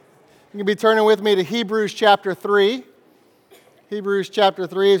You can be turning with me to Hebrews chapter 3. Hebrews chapter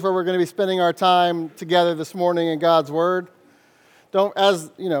 3 is where we're going to be spending our time together this morning in God's Word.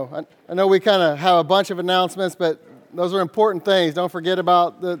 I know we kind of have a bunch of announcements, but those are important things. Don't forget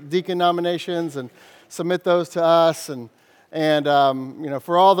about the deacon nominations and submit those to us. And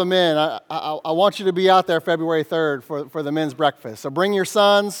for all the men, I want you to be out there February 3rd for the men's breakfast. So bring your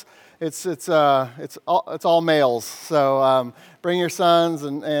sons. It's all males. So bring your sons,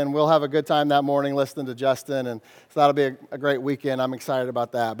 and we'll have a good time that morning listening to Justin. And so that'll be a great weekend. I'm excited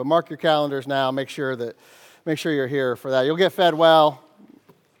about that. But mark your calendars now. Make sure you're here for that. You'll get fed well.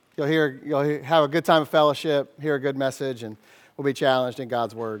 You'll have a good time of fellowship, hear a good message, and we'll be challenged in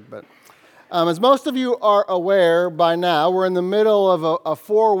God's Word. But as most of you are aware by now, we're in the middle of a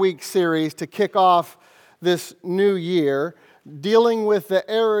 4-week series to kick off this new year, dealing with the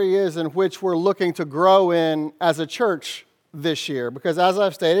areas in which we're looking to grow in as a church this year. Because as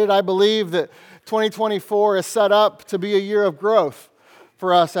I've stated, I believe that 2024 is set up to be a year of growth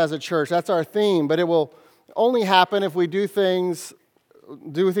for us as a church. That's our theme, but it will only happen if we do things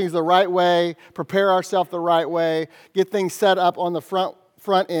the right way, prepare ourselves the right way, get things set up on the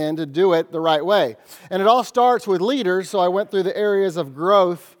front end to do it the right way. And it all starts with leaders, so I went through the areas of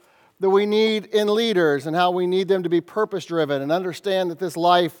growth that we need in leaders and how we need them to be purpose-driven and understand that this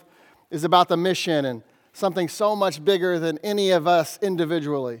life is about the mission and something so much bigger than any of us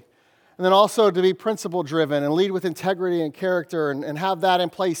individually. And then also to be principle-driven and lead with integrity and character and have that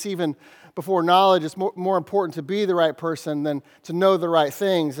in place even before knowledge. It's more important to be the right person than to know the right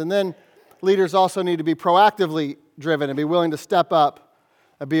things. And then leaders also need to be proactively driven and be willing to step up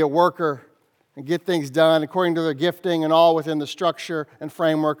and be a worker and get things done according to their gifting and all within the structure and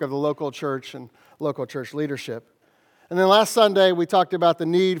framework of the local church and local church leadership. And then last Sunday, we talked about the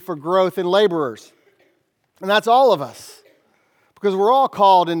need for growth in laborers. And that's all of us, because we're all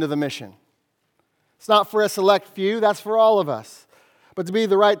called into the mission. It's not for a select few, that's for all of us. But to be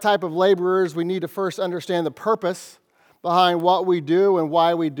the right type of laborers, we need to first understand the purpose behind what we do and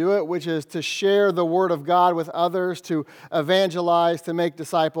why we do it, which is to share the Word of God with others, to evangelize, to make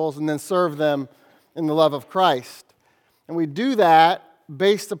disciples, and then serve them in the love of Christ. And we do that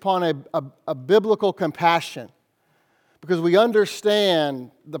based upon a biblical compassion, because we understand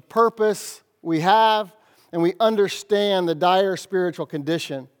the purpose we have, and we understand the dire spiritual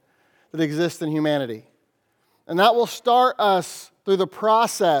condition that exists in humanity. And that will start us through the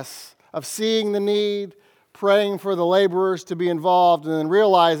process of seeing the need, praying for the laborers to be involved, and then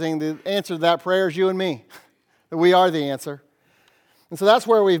realizing the answer to that prayer is you and me, that we are the answer. And so that's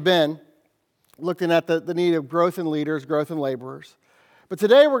where we've been, looking at the need of growth in leaders, growth in laborers. But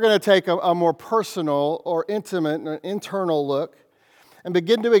today we're going to take a more personal or intimate and internal look and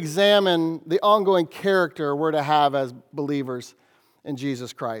begin to examine the ongoing character we're to have as believers in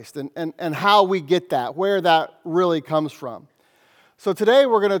Jesus Christ and how we get that, where that really comes from. So today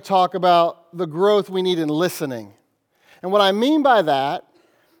we're going to talk about the growth we need in listening. And what I mean by that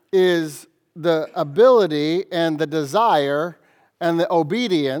is the ability and the desire and the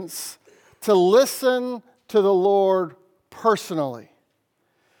obedience to listen to the Lord personally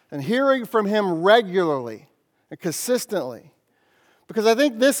and hearing from Him regularly and consistently. Because I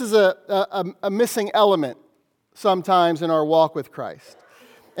think this is a missing element sometimes in our walk with Christ.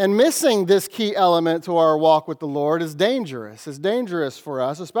 And missing this key element to our walk with the Lord is dangerous. It's dangerous for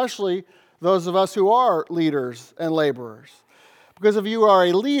us, especially those of us who are leaders and laborers. Because if you are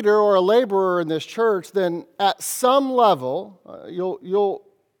a leader or a laborer in this church, then at some level, you'll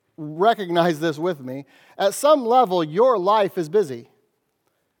recognize this with me, at some level your life is busy.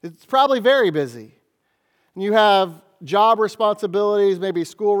 It's probably very busy. And you have job responsibilities, maybe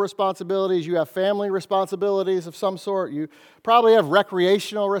school responsibilities, you have family responsibilities of some sort, you probably have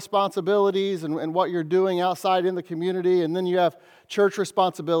recreational responsibilities and what you're doing outside in the community, and then you have church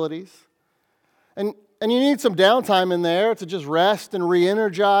responsibilities. And you need some downtime in there to just rest and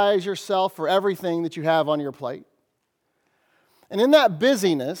re-energize yourself for everything that you have on your plate. And in that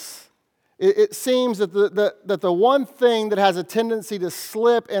busyness, it seems that the one thing that has a tendency to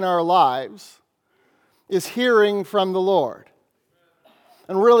slip in our lives is hearing from the Lord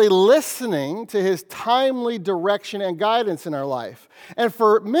and really listening to His timely direction and guidance in our life. And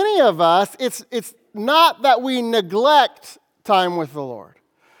for many of us, it's not that we neglect time with the Lord,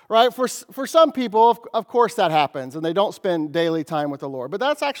 right? For some people, of course that happens, and they don't spend daily time with the Lord. But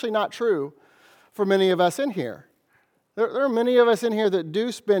that's actually not true for many of us in here. There are many of us in here that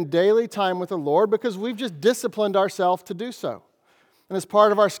do spend daily time with the Lord because we've just disciplined ourselves to do so. And as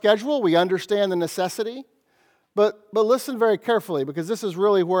part of our schedule, we understand the necessity. But listen very carefully, because this is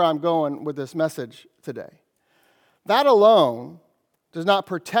really where I'm going with this message today. That alone does not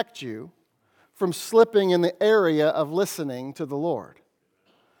protect you from slipping in the area of listening to the Lord.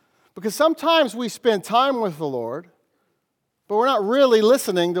 Because sometimes we spend time with the Lord, but we're not really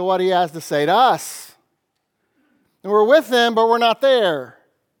listening to what He has to say to us. And we're with Him, but we're not there.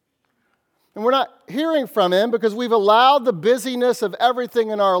 And we're not hearing from Him because we've allowed the busyness of everything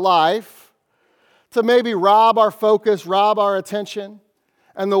in our life to maybe rob our focus, rob our attention,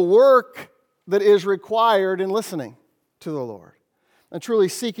 and the work that is required in listening to the Lord. And truly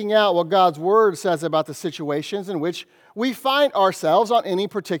seeking out what God's Word says about the situations in which we find ourselves on any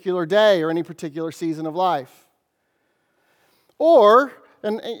particular day or any particular season of life. Or,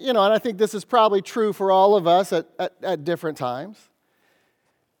 and I think this is probably true for all of us at different times,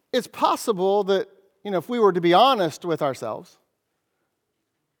 it's possible that, if we were to be honest with ourselves,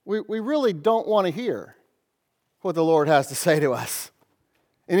 we really don't want to hear what the Lord has to say to us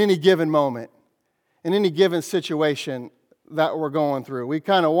in any given moment, in any given situation that we're going through. We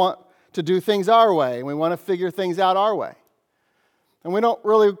kind of want to do things our way, and we want to figure things out our way. And we don't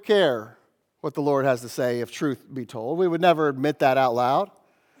really care what the Lord has to say, if truth be told. We would never admit that out loud,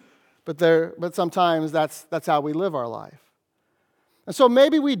 but sometimes that's how we live our life. And so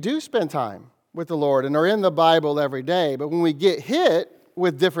maybe we do spend time with the Lord and are in the Bible every day, but when we get hit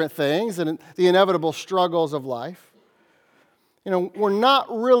with different things and the inevitable struggles of life, we're not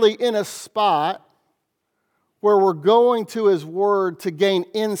really in a spot where we're going to His Word to gain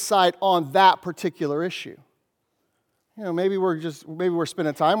insight on that particular issue. Maybe we're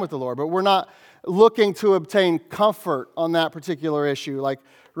spending time with the Lord, but we're not looking to obtain comfort on that particular issue, like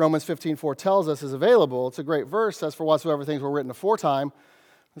Romans 15:4 tells us is available. It's a great verse. It says, "For whatsoever things were written aforetime,"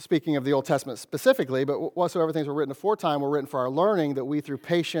 speaking of the Old Testament specifically, but whatsoever things were written aforetime were written for our learning, that we through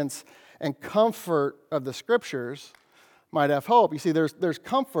patience and comfort of the Scriptures might have hope. You see, there's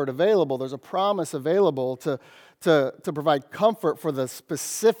comfort available. There's a promise available to provide comfort for the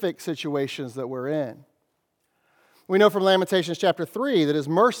specific situations that we're in. We know from Lamentations chapter 3 that His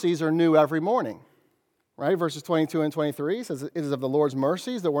mercies are new every morning. Right? Verses 22 and 23 says, "It is of the Lord's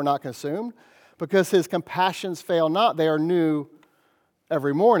mercies that we're not consumed, because His compassions fail not. They are new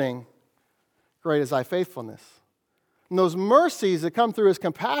every morning. Great is Thy faithfulness." And those mercies that come through His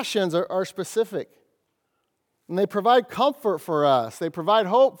compassions are specific. And they provide comfort for us. They provide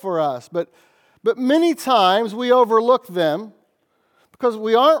hope for us. But many times we overlook them because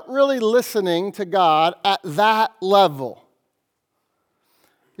we aren't really listening to God at that level.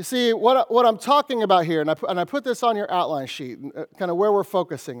 You see, what I'm talking about here, and I put this on your outline sheet, kind of where we're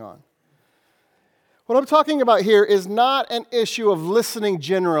focusing on. What I'm talking about here is not an issue of listening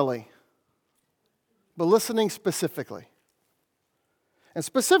generally, but listening specifically. And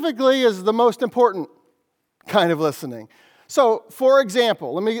specifically is the most important kind of listening. So, for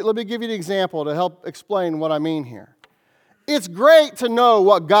example, let me give you an example to help explain what I mean here. It's great to know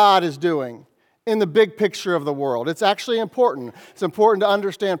what God is doing in the big picture of the world. It's actually important. It's important to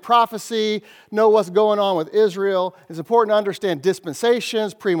understand prophecy, know what's going on with Israel. It's important to understand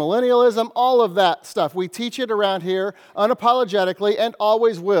dispensations, premillennialism, all of that stuff. We teach it around here unapologetically and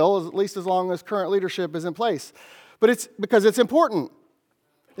always will, at least as long as current leadership is in place. But it's because it's important.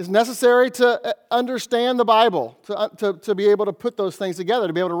 It's necessary to understand the Bible, to be able to put those things together,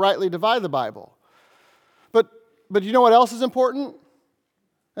 to be able to rightly divide the Bible. But you know what else is important?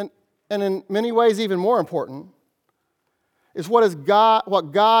 And in many ways even more important, is what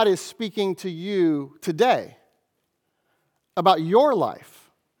God is speaking to you today about your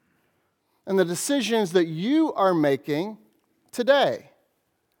life and the decisions that you are making today.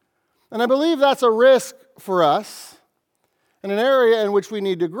 And I believe that's a risk for us and an area in which we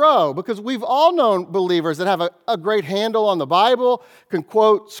need to grow, because we've all known believers that have a great handle on the Bible, can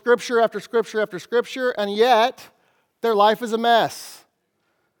quote scripture after scripture after scripture, and yet their life is a mess.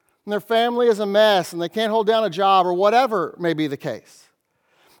 And their family is a mess, and they can't hold down a job, or whatever may be the case.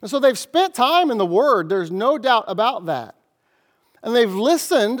 And so they've spent time in the Word, there's no doubt about that. And they've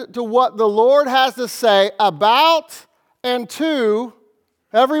listened to what the Lord has to say about and to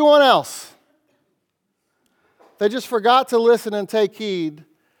everyone else. They just forgot to listen and take heed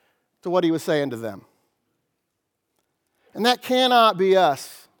to what He was saying to them. And that cannot be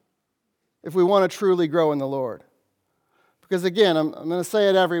us if we want to truly grow in the Lord. Because again, I'm going to say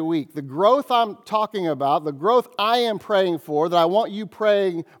it every week. The growth I'm talking about, the growth I am praying for, that I want you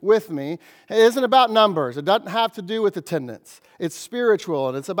praying with me, it isn't about numbers. It doesn't have to do with attendance. It's spiritual,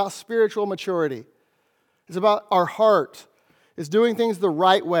 and it's about spiritual maturity. It's about our heart. It's doing things the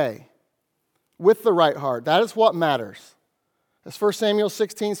right way, with the right heart. That is what matters. As 1 Samuel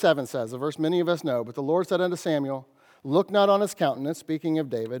 16:7 says, a verse many of us know, "But the Lord said unto Samuel, Look not on his countenance," speaking of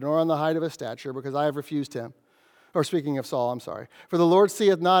David, "nor on the height of his stature, because I have refused him. Or speaking of Saul, I'm sorry. For the Lord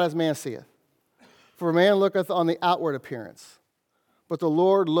seeth not as man seeth. For man looketh on the outward appearance, but the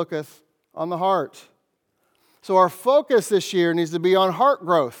Lord looketh on the heart. So our focus this year needs to be on heart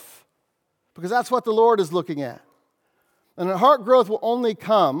growth, because that's what the Lord is looking at. And heart growth will only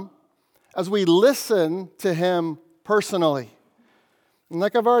come as we listen to Him personally. And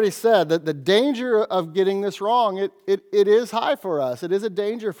like I've already said, that the danger of getting this wrong, it is high for us. It is a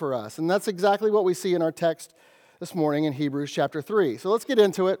danger for us. And that's exactly what we see in our text this morning in Hebrews chapter 3. So let's get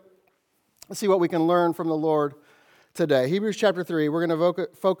into it. Let's see what we can learn from the Lord today. Hebrews chapter 3, we're going to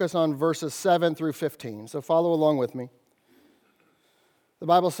focus on verses 7 through 15. So follow along with me. The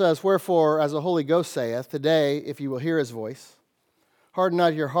Bible says, "Wherefore, as the Holy Ghost saith, today, if you will hear His voice, harden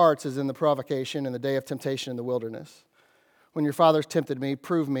not your hearts as in the provocation in the day of temptation in the wilderness, when your fathers tempted me,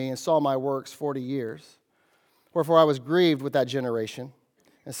 proved me, and saw my works 40 years. Wherefore I was grieved with that generation,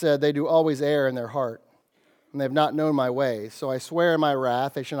 and said, they do always err in their heart, and they have not known my ways. So I swear in my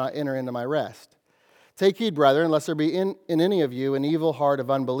wrath, they shall not enter into my rest. Take heed, brethren, lest there be in any of you an evil heart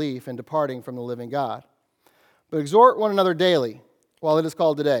of unbelief in departing from the living God. But exhort one another daily, while it is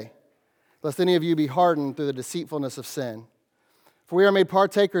called today, lest any of you be hardened through the deceitfulness of sin. For we are made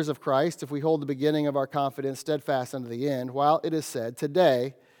partakers of Christ, if we hold the beginning of our confidence steadfast unto the end, while it is said,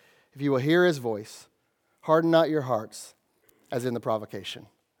 today, if you will hear His voice, harden not your hearts, as in the provocation."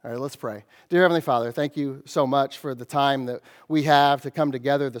 All right, let's pray. Dear Heavenly Father, thank you so much for the time that we have to come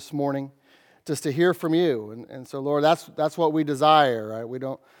together this morning, just to hear from you. And so, Lord, that's what we desire.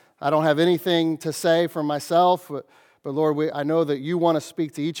 Right? I don't have anything to say for myself, but Lord, I know that you want to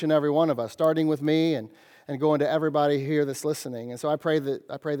speak to each and every one of us, starting with me and going to everybody here that's listening. And so I pray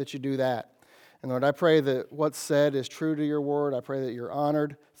that you do that. And Lord, I pray that what's said is true to your word. I pray that you're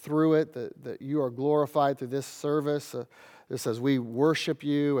honored through it, that you are glorified through this service, just as we worship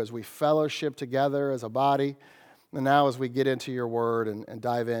you, as we fellowship together as a body, and now as we get into your word and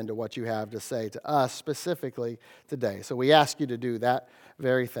dive into what you have to say to us specifically today. So we ask you to do that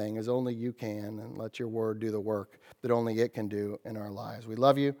very thing as only you can, and let your word do the work that only it can do in our lives. We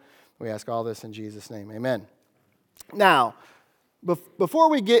love you. We ask all this in Jesus' name. Amen. Now,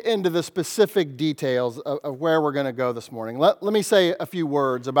 before we get into the specific details of where we're going to go this morning, let me say a few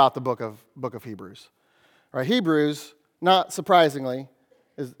words about the book of Hebrews. All right, Hebrews, not surprisingly,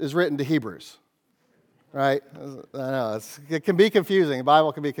 is written to Hebrews. Right? I know, it can be confusing. The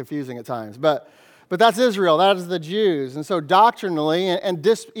Bible can be confusing at times. But that's Israel. That is the Jews. And so doctrinally and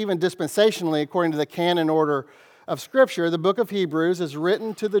even dispensationally, according to the canon order of Scripture, the book of Hebrews is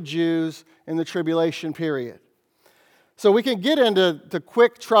written to the Jews in the tribulation period. So we can get into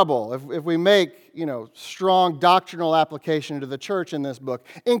quick trouble if we make strong doctrinal application to the church in this book,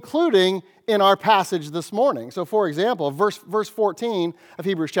 including in our passage this morning. So for example, verse 14 of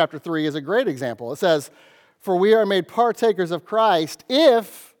Hebrews chapter 3 is a great example. It says, "For we are made partakers of Christ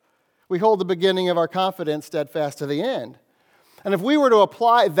if we hold the beginning of our confidence steadfast to the end." And if we were to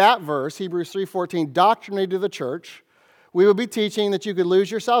apply that verse, Hebrews 3:14, doctrinally to the church, we would be teaching that you could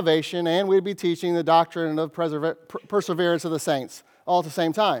lose your salvation, and we'd be teaching the doctrine of perseverance of the saints all at the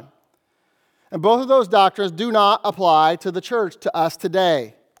same time. And both of those doctrines do not apply to the church, to us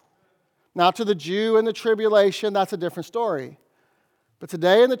today. Now, to the Jew in the tribulation, that's a different story. But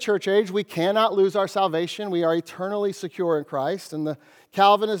today in the church age, we cannot lose our salvation. We are eternally secure in Christ. And the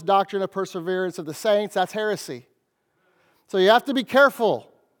Calvinist doctrine of perseverance of the saints, that's heresy. So you have to be careful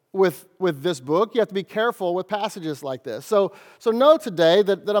with this book. You have to be careful with passages like this. So know today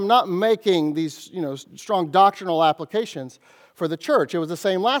that I'm not making these strong doctrinal applications for the church. It was the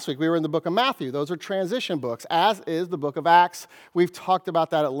same last week. We were in the book of Matthew. Those are transition books, as is the book of Acts. We've talked about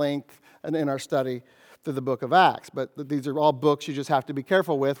that at length in our study through the book of Acts. But these are all books you just have to be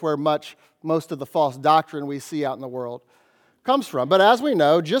careful with, where most of the false doctrine we see out in the world comes from. But as we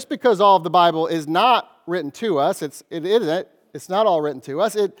know, just because all of the Bible is not written to us, it's not all written to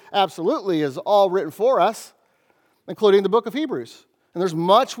us. It absolutely is all written for us, including the book of Hebrews. And there's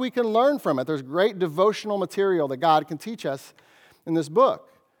much we can learn from it. There's great devotional material that God can teach us in this book,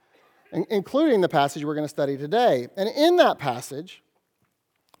 including the passage we're going to study today. And in that passage,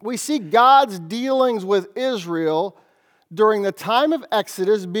 we see God's dealings with Israel during the time of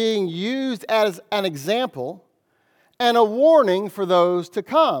Exodus being used as an example and a warning for those to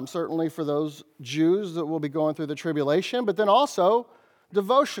come, certainly for those Jews that will be going through the tribulation, but then also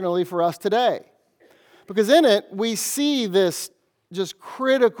devotionally for us today. Because in it, we see this just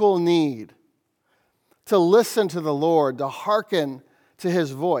critical need to listen to the Lord, to hearken to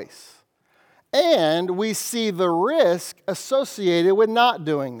His voice. And we see the risk associated with not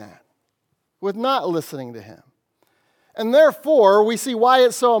doing that, with not listening to Him. And therefore, we see why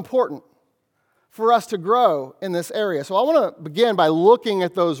it's so important for us to grow in this area. So I want to begin by looking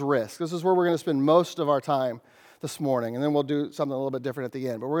at those risks. This is where we're going to spend most of our time this morning, and then we'll do something a little bit different at the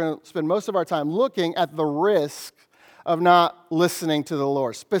end. But we're going to spend most of our time looking at the risk of not listening to the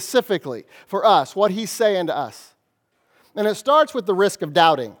Lord, specifically for us, what he's saying to us. And it starts with the risk of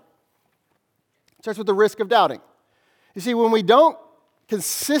doubting. It starts with the risk of doubting. You see, when we don't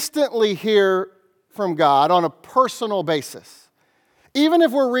consistently hear from God on a personal basis, even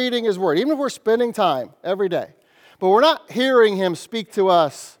if we're reading his word, even if we're spending time every day, but we're not hearing him speak to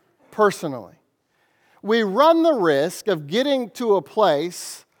us personally, we run the risk of getting to a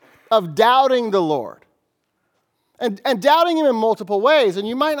place of doubting the Lord. And doubting him in multiple ways, and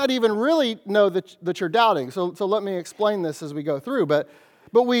you might not even really know that you're doubting. So let me explain this as we go through. But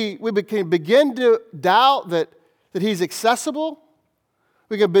we can begin to doubt that he's accessible.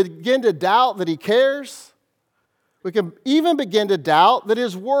 We can begin to doubt that he cares. We can even begin to doubt that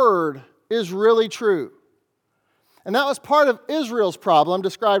his word is really true. And that was part of Israel's problem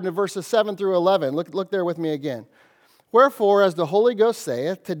described in verses 7 through 11. Look there with me again. Wherefore, as the Holy Ghost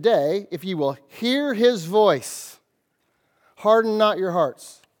saith, today, if you will hear his voice, harden not your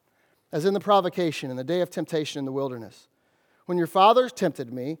hearts, as in the provocation, in the day of temptation in the wilderness. When your fathers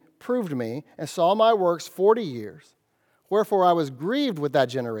tempted me, proved me, and saw my works 40 years, wherefore I was grieved with that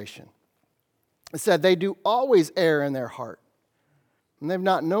generation. It said, they do always err in their heart, and they've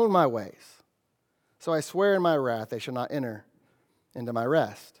not known my ways. So I swear in my wrath, they shall not enter into my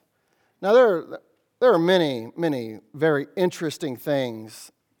rest. Now, there are many, many very interesting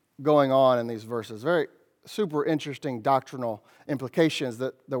things going on in these verses, very super interesting doctrinal implications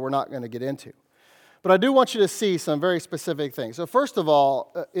that we're not going to get into. But I do want you to see some very specific things. So first of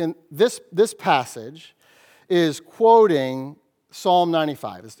all, in this passage is quoting Psalm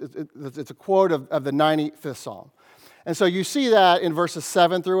 95. It's a quote of the 95th Psalm. And so you see that in verses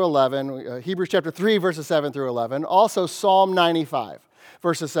 7 through 11, Hebrews chapter 3, verses 7 through 11. Also Psalm 95,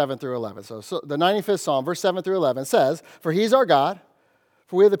 verses 7 through 11. So the 95th Psalm, verse 7 through 11 says, for he is our God,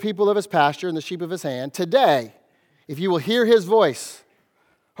 for we are the people of his pasture and the sheep of his hand. Today, if you will hear his voice,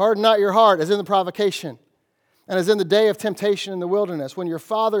 harden not your heart as in the provocation, and as in the day of temptation in the wilderness, when your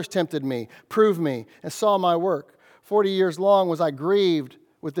fathers tempted me, proved me, and saw my work. 40 years long was I grieved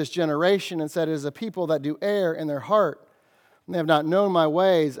with this generation, and said, it is a people that do err in their heart, and they have not known my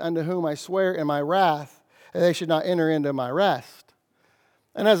ways, unto whom I swear in my wrath, that they should not enter into my rest.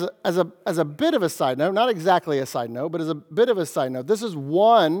 And as a bit of a side note, not exactly a side note, but as a bit of a side note, this is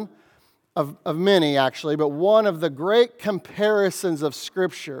one of many, actually, but one of the great comparisons of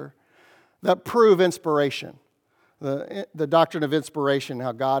Scripture that prove inspiration. The doctrine of inspiration,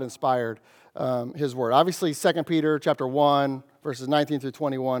 how God inspired his word. Obviously, 2 Peter chapter 1, verses 19 through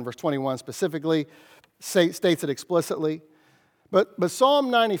 21, verse 21 specifically states it explicitly. But Psalm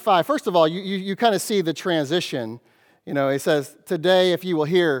 95, first of all, you kind of see the transition. You know, it says, today if you will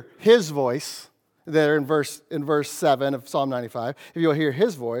hear his voice, there in verse 7 of Psalm 95, if you will hear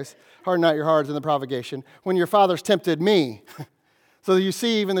his voice, harden not your hearts in the provocation, when your fathers tempted me. So you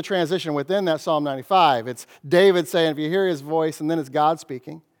see even the transition within that Psalm 95. It's David saying, if you hear his voice, and then it's God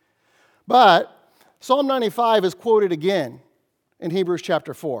speaking. But Psalm 95 is quoted again in Hebrews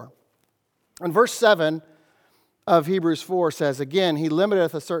chapter 4. And verse 7 of Hebrews 4 says, again, he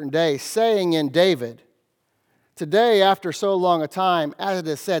limiteth a certain day, saying in David, today, after so long a time, as it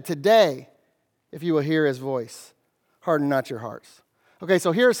is said, today, if you will hear his voice, harden not your hearts. Okay,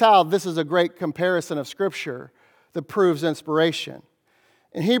 so here's how this is a great comparison of Scripture that proves inspiration.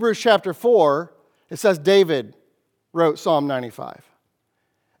 In Hebrews chapter 4, it says David wrote Psalm 95.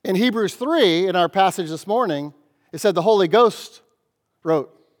 In Hebrews 3, in our passage this morning, it said the Holy Ghost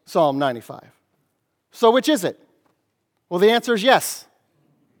wrote Psalm 95. So which is it? Well, the answer is yes.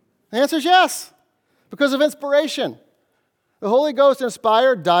 The answer is yes, because of inspiration. The Holy Ghost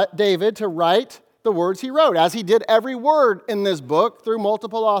inspired David to write the words he wrote, as he did every word in this book through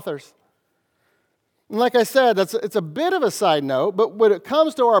multiple authors. And like I said, it's a bit of a side note, but when it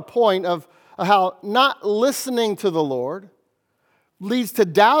comes to our point of how not listening to the Lord leads to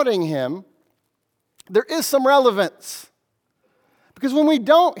doubting him, there is some relevance. Because when we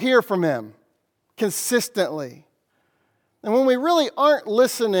don't hear from him consistently, and when we really aren't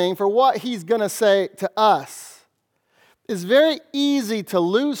listening for what he's going to say to us, it's very easy to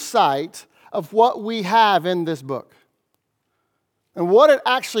lose sight of what we have in this book. And what it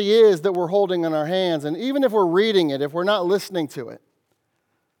actually is that we're holding in our hands. And even if we're reading it, if we're not listening to it,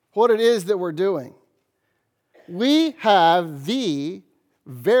 what it is that we're doing. We have the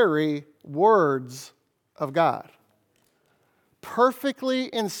very words of God,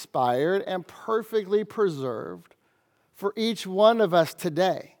 perfectly inspired and perfectly preserved for each one of us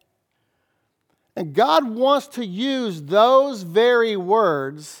today. And God wants to use those very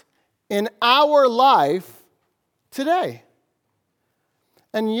words in our life today.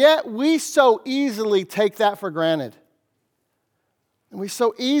 And yet we so easily take that for granted. And we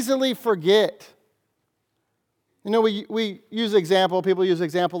so easily forget. You know, we use example, people use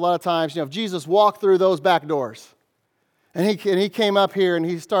example a lot of times. You know, if Jesus walked through those back doors and he came up here and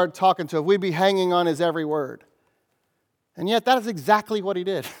he started talking to us, we'd be hanging on his every word. And yet that is exactly what he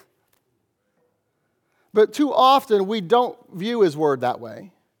did. But too often we don't view his word that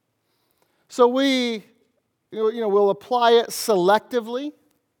way. So we'll apply it selectively,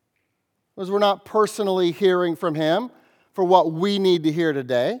 because we're not personally hearing from him for what we need to hear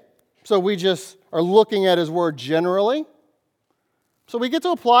today. So we just are looking at his word generally. So we get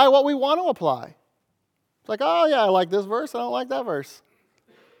to apply what we want to apply. It's like, oh yeah, I like this verse, I don't like that verse.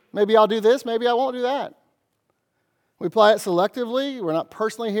 Maybe I'll do this, maybe I won't do that. We apply it selectively. We're not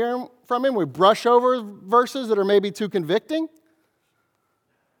personally hearing from him. We brush over verses that are maybe too convicting.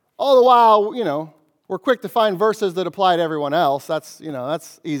 All the while, we're quick to find verses that apply to everyone else. That's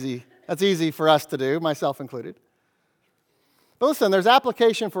easy. That's easy for us to do, myself included. But listen, there's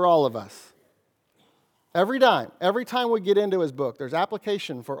application for all of us. Every time we get into his book, there's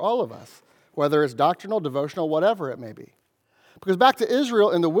application for all of us, whether it's doctrinal, devotional, whatever it may be. Because back to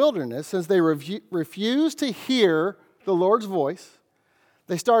Israel in the wilderness, since they refused to hear the Lord's voice,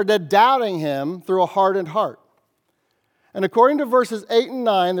 they started doubting him through a hardened heart. And according to verses 8 and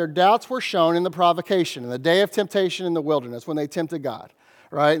 9, their doubts were shown in the provocation, in the day of temptation in the wilderness when they tempted God.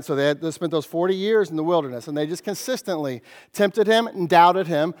 Right? And so they spent those 40 years in the wilderness, and they just consistently tempted him and doubted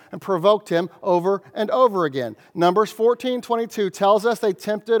him and provoked him over and over again. Numbers 14:22 tells us they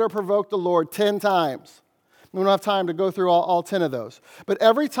tempted or provoked the Lord 10 times. We don't have time to go through all 10 of those. But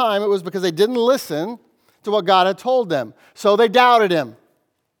every time it was because they didn't listen to what God had told them. So they doubted him.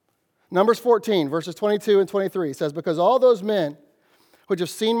 Numbers 14, verses 22 and 23 says, because all those men which have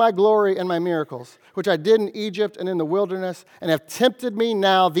seen my glory and my miracles, which I did in Egypt and in the wilderness, and have tempted me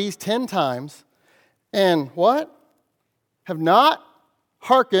now these 10 times, and what? Have not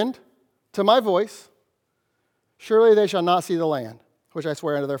hearkened to my voice, surely they shall not see the land, which I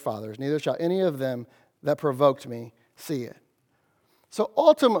swear unto their fathers, neither shall any of them that provoked me see it. So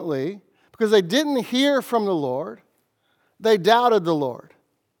ultimately, because they didn't hear from the Lord, they doubted the Lord.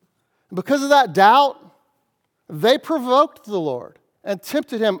 Because of that doubt, they provoked the Lord and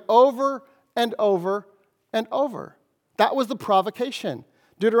tempted him over and over and over. That was the provocation.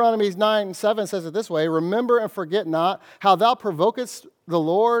 Deuteronomy 9:7 says it this way, remember and forget not how thou provokest the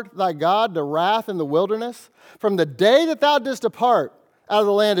Lord thy God to wrath in the wilderness, from the day that thou didst depart out of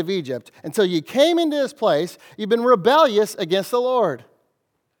the land of Egypt until you came into this place, you've been rebellious against the Lord.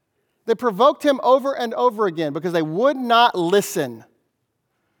 They provoked him over and over again because they would not listen.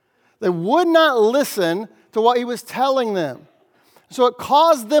 They would not listen to what he was telling them. So it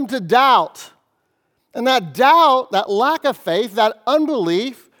caused them to doubt. And that doubt, that lack of faith, that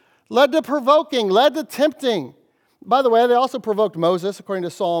unbelief led to provoking, led to tempting. By the way, they also provoked Moses, according to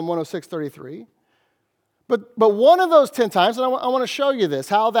Psalm 106:33. But one of those 10 times, and I want to show you this,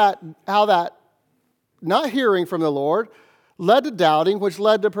 how that not hearing from the Lord led to doubting, which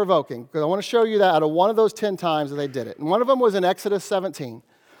led to provoking. Because I want to show you that out of one of those 10 times that they did it. And one of them was in Exodus 17,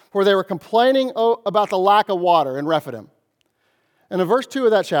 where they were complaining about the lack of water in Rephidim. And in verse 2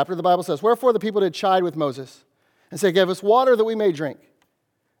 of that chapter, the Bible says, wherefore the people did chide with Moses, and say, give us water that we may drink.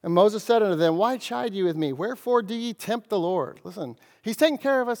 And Moses said unto them, why chide ye with me? Wherefore do ye tempt the Lord? Listen, he's taken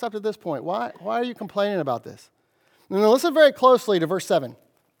care of us up to this point. Why are you complaining about this? And then listen very closely to verse 7.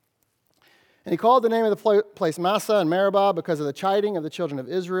 And he called the name of the place Massah and Meribah because of the chiding of the children of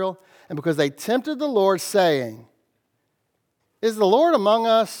Israel, and because they tempted the Lord, saying, is the Lord among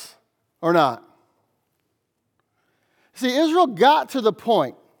us or not? See, Israel got to the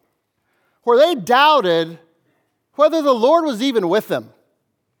point where they doubted whether the Lord was even with them.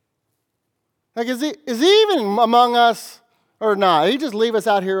 Like, is he even among us or not? He just leave us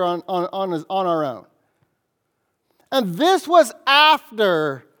out here on our own. And this was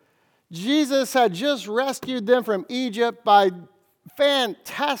after Jesus had just rescued them from Egypt by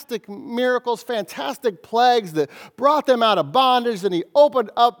fantastic miracles, fantastic plagues that brought them out of bondage. And he opened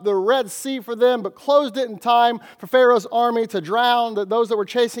up the Red Sea for them, but closed it in time for Pharaoh's army to drown those that were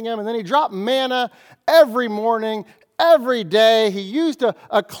chasing him. And then he dropped manna every morning, every day. He used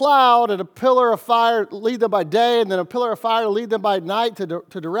a cloud and a pillar of fire to lead them by day, and then a pillar of fire to lead them by night to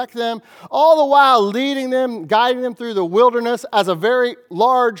direct them, all the while leading them, guiding them through the wilderness as a very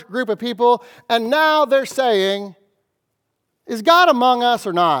large group of people. And now they're saying, is God among us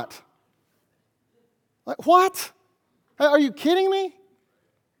or not? Like, what? Are you kidding me?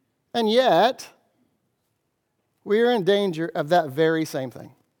 And yet, We are in danger of that very same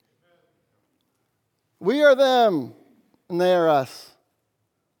thing. We are them, and they are us.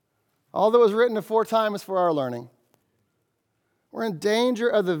 All that was written aforetime is for our learning. We're in danger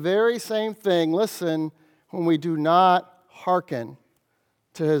of the very same thing, listen, when we do not hearken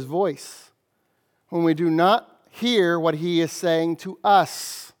to his voice, when we do not hear what he is saying to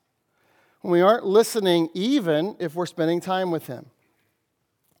us, when we aren't listening even if we're spending time with him.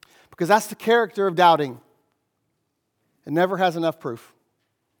 Because that's the character of doubting. It never has enough proof.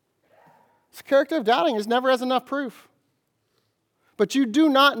 It's the character of doubting. It never has enough proof. But you do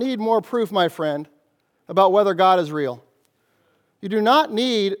not need more proof, my friend, about whether God is real. You do not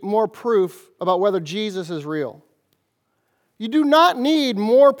need more proof about whether Jesus is real. You do not need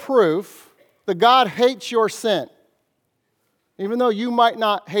more proof that God hates your sin, even though you might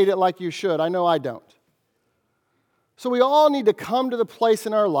not hate it like you should. I know I don't. So we all need to come to the place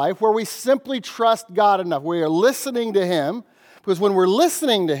in our life where we simply trust God enough. We are listening to him, because when we're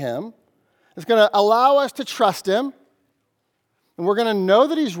listening to him, it's going to allow us to trust him. And we're going to know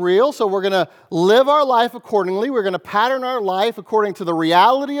that he's real, so we're going to live our life accordingly. We're going to pattern our life according to the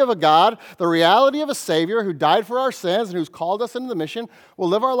reality of a God, the reality of a Savior who died for our sins and who's called us into the mission. We'll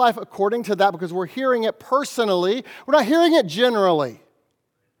live our life according to that because we're hearing it personally. We're not hearing it generally.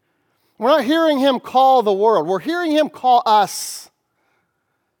 We're not hearing him call the world. We're hearing him call us.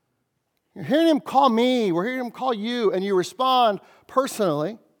 You're hearing him call me. We're hearing him call you, and you respond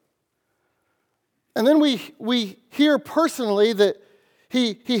personally. And then we hear personally that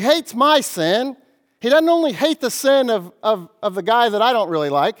he hates my sin. He doesn't only hate the sin of the guy that I don't really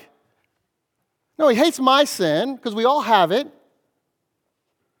like. No, he hates my sin because we all have it.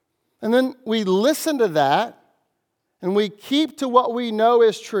 And then we listen to that and we keep to what we know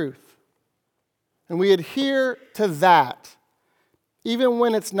is truth. And we adhere to that even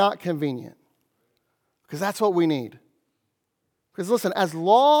when it's not convenient. Because that's what we need. Because listen, as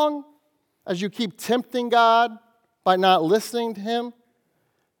long as you keep tempting God by not listening to him,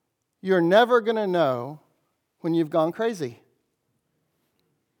 you're never going to know when you've gone crazy.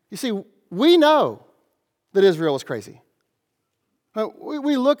 You see, we know that Israel was crazy.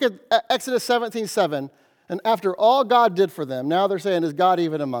 We look at Exodus 17:7, and after all God did for them, now they're saying, is God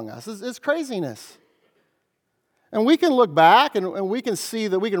even among us? It's craziness. And we can look back and we can see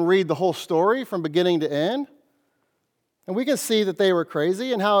that we can read the whole story from beginning to end. And we can see that they were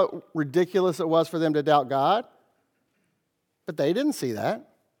crazy and how ridiculous it was for them to doubt God. But they didn't see that.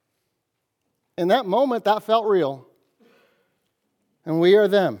 In that moment, that felt real. And we are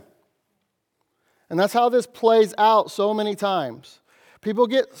them. And that's how this plays out so many times. People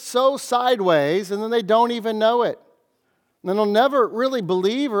get so sideways and then they don't even know it. And then they'll never really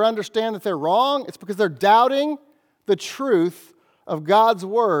believe or understand that they're wrong. It's because they're doubting the truth of God's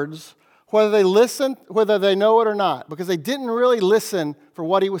words, whether they listen, whether they know it or not, because they didn't really listen for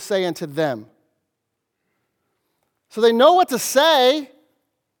what he was saying to them. So they know what to say.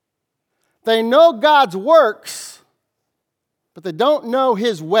 They know God's works, but they don't know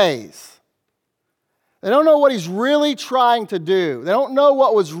his ways. They don't know what he's really trying to do. They don't know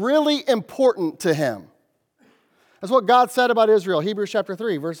what was really important to him. That's what God said about Israel, Hebrews chapter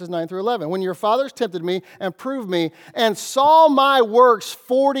 3, verses 9 through 11. When your fathers tempted me and proved me and saw my works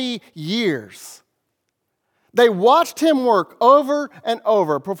 40 years. They watched him work over and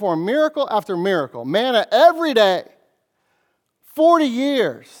over, perform miracle after miracle, manna every day, 40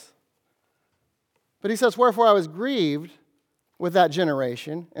 years. But he says, wherefore I was grieved with that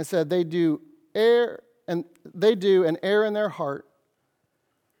generation and said, they do err and err in their heart.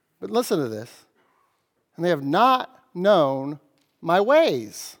 But listen to this. And they have not known my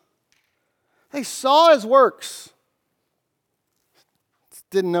ways. They saw his works,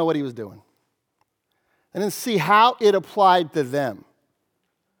 didn't know what he was doing. They didn't see how it applied to them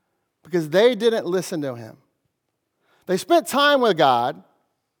because they didn't listen to him. They spent time with God.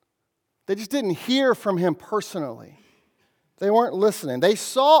 They just didn't hear from him personally. They weren't listening. They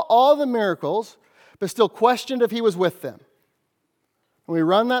saw all the miracles, but still questioned if he was with them. And we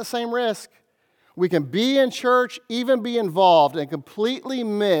run that same risk. We can be in church, even be involved, and completely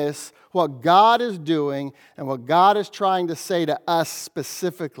miss what God is doing and what God is trying to say to us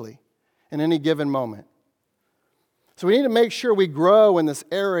specifically in any given moment. So we need to make sure we grow in this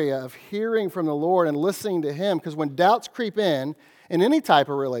area of hearing from the Lord and listening to him, because when doubts creep in any type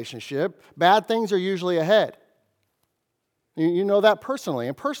of relationship, bad things are usually ahead. You know that personally,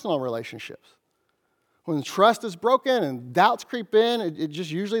 in personal relationships. When trust is broken and doubts creep in, it just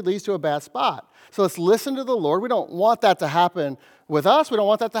usually leads to a bad spot. So let's listen to the Lord. We don't want that to happen with us. We don't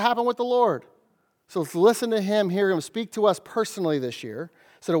want that to happen with the Lord. So let's listen to him, hear him speak to us personally this year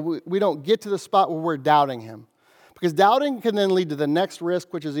so that we don't get to the spot where we're doubting him. Because doubting can then lead to the next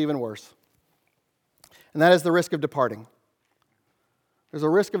risk, which is even worse. And that is the risk of departing. There's a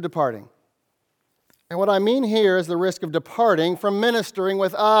risk of departing. And what I mean here is the risk of departing from ministering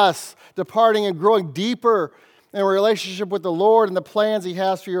with us, departing and growing deeper in a relationship with the Lord and the plans He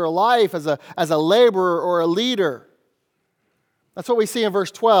has for your life as a laborer or a leader. That's what we see in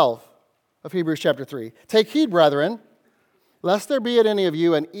verse 12 of Hebrews chapter 3. Take heed, brethren, lest there be in any of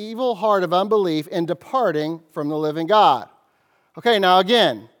you an evil heart of unbelief in departing from the living God. Okay, now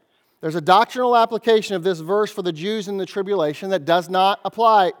again, there's a doctrinal application of this verse for the Jews in the tribulation that does not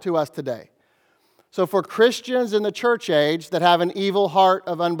apply to us today. So for Christians in the church age that have an evil heart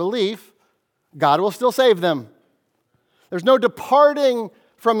of unbelief, God will still save them. There's no departing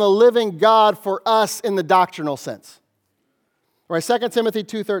from the living God for us in the doctrinal sense. Right, 2 Timothy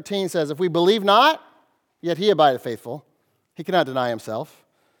 2:13 says, if we believe not, yet He abideth faithful. He cannot deny Himself.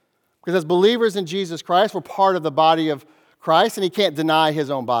 Because as believers in Jesus Christ, we're part of the body of Christ, and He can't deny His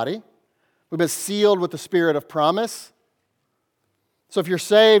own body. We've been sealed with the Spirit of promise. So if you're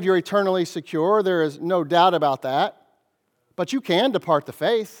saved, you're eternally secure. There is no doubt about that. But you can depart the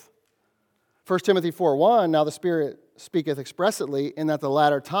faith. 1 Timothy 4:1, now the Spirit speaketh expressly in that the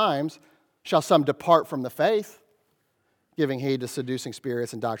latter times shall some depart from the faith, giving heed to seducing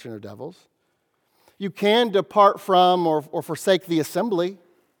spirits and doctrine of devils. You can depart from or forsake the assembly.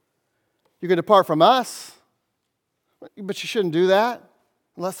 You can depart from us, but you shouldn't do that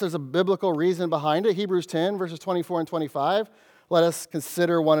unless there's a biblical reason behind it. Hebrews 10, verses 24 and 25, let us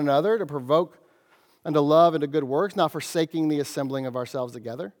consider one another to provoke unto love and to good works, not forsaking the assembling of ourselves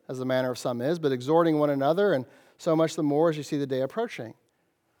together, as the manner of some is, but exhorting one another, and so much the more as you see the day approaching.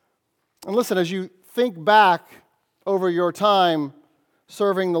 And listen, as you think back over your time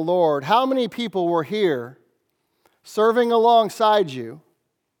serving the Lord, how many people were here serving alongside you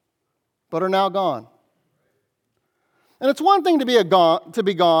but are now gone? And it's one thing to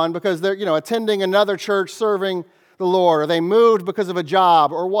be gone because they're attending another church serving the Lord, or they moved because of a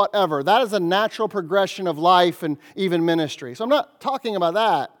job or whatever. That is a natural progression of life and even ministry. So I'm not talking about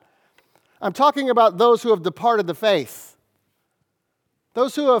that. I'm talking about those who have departed the faith,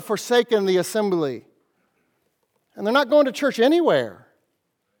 those who have forsaken the assembly. And they're not going to church anywhere.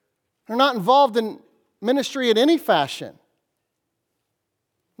 They're not involved in ministry in any fashion.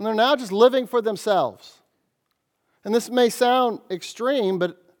 And they're now just living for themselves. And this may sound extreme,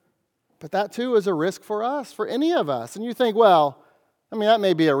 but that too is a risk for us, for any of us. And you think, well, that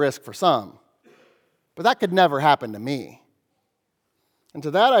may be a risk for some, but that could never happen to me. And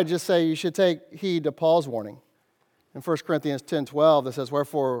to that I just say you should take heed to Paul's warning in 1 Corinthians 10:12 that says,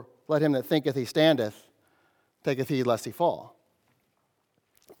 wherefore let him that thinketh he standeth taketh heed lest he fall.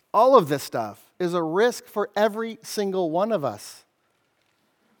 All of this stuff is a risk for every single one of us,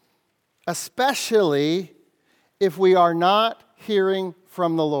 especially if we are not hearing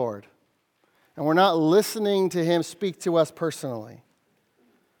from the Lord and we're not listening to Him speak to us personally.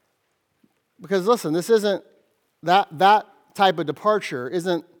 Because listen, this isn't that type of departure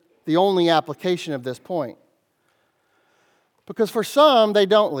isn't the only application of this point. Because for some, they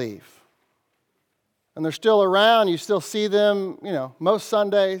don't leave. And they're still around. You still see them, most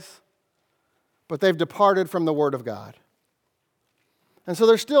Sundays. But they've departed from the Word of God. And so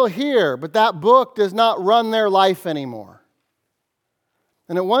they're still here, but that book does not run their life anymore.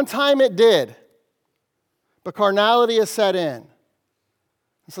 And at one time it did. But carnality has set in. And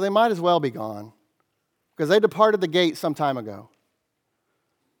so they might as well be gone. Because they departed the gate some time ago.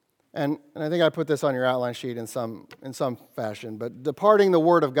 And I think I put this on your outline sheet in some fashion. But departing the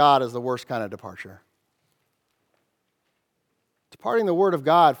Word of God is the worst kind of departure. Departing the Word of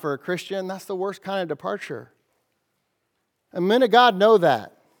God for a Christian, that's the worst kind of departure. And men of God know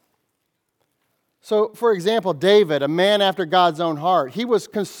that. So, for example, David, a man after God's own heart, he was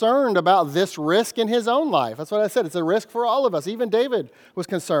concerned about this risk in his own life. That's what I said. It's a risk for all of us. Even David was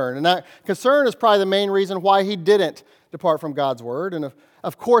concerned. And that concern is probably the main reason why he didn't depart from God's Word. And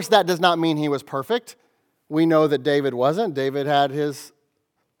of course, that does not mean he was perfect. We know that David wasn't. David had his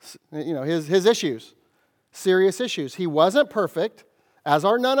issues. Serious issues. He wasn't perfect, as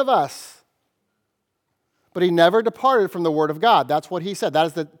are none of us. But he never departed from the Word of God. That's what he said. That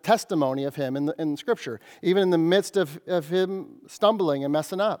is the testimony of him in Scripture, even in the midst of him stumbling and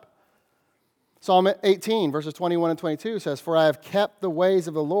messing up. Psalm 18, verses 21 and 22 says, for I have kept the ways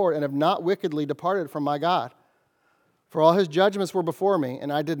of the Lord and have not wickedly departed from my God. For all His judgments were before me,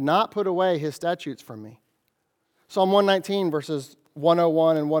 and I did not put away His statutes from me. Psalm 119, verses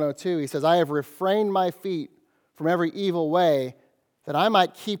 101 and 102, he says, I have refrained my feet from every evil way that I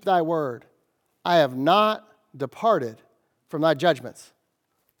might keep thy word. I have not departed from thy judgments,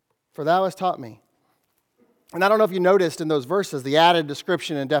 for thou hast taught me. And I don't know if you noticed in those verses the added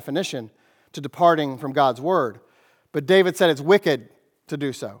description and definition to departing from God's word. But David said it's wicked to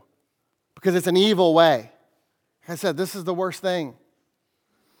do so because it's an evil way. Like I said, this is the worst thing.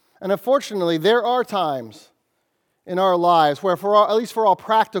 And unfortunately, there are times in our lives where, at least for all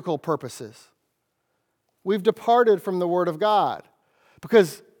practical purposes, we've departed from the Word of God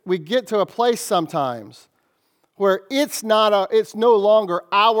because we get to a place sometimes where it's no longer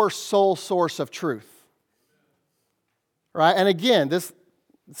our sole source of truth. Right? And again,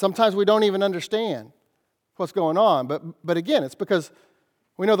 sometimes we don't even understand what's going on. But again, it's because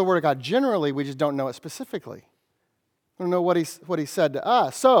we know the Word of God generally, we just don't know it specifically. We don't know what he said to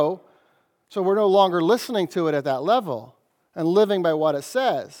us. So we're no longer listening to it at that level and living by what it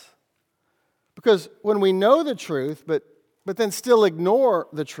says. Because when we know the truth, but then still ignore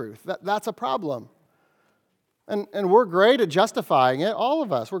the truth, that's a problem. And we're great at justifying it, all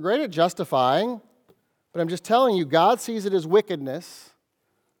of us. We're great at justifying, but I'm just telling you, God sees it as wickedness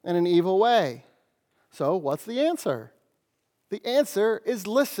in an evil way. So what's the answer? The answer is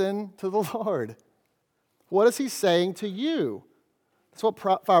listen to the Lord. What is he saying to you? That's what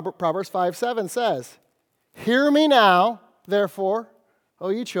Proverbs 5:7 says. Hear me now, therefore, O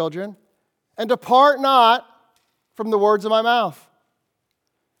ye children, and depart not from the words of my mouth.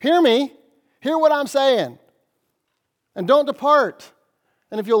 Hear me. Hear what I'm saying. And don't depart.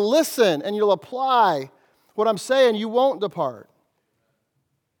 And if you'll listen and you'll apply what I'm saying, you won't depart.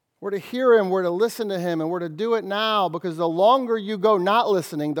 We're to hear him, we're to listen to him, and we're to do it now, because the longer you go not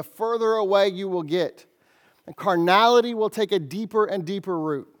listening, the further away you will get. And carnality will take a deeper and deeper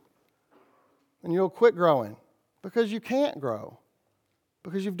root. And you'll quit growing because you can't grow,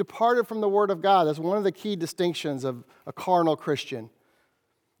 because you've departed from the Word of God. That's one of the key distinctions of a carnal Christian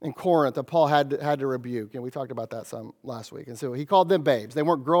in Corinth that Paul had to rebuke. And we talked about that some last week. And so he called them babes. They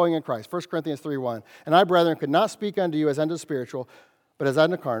weren't growing in Christ. 1 Corinthians 3:1. And I, brethren, could not speak unto you as unto spiritual, but as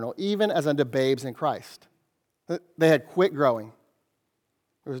unto carnal, even as unto babes in Christ. They had quit growing.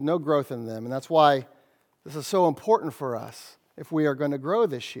 There was no growth in them. And that's why this is so important for us if we are going to grow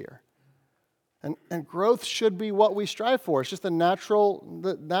this year. And growth should be what we strive for. It's just the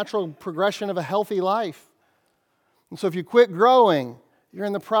natural progression of a healthy life. And so if you quit growing, you're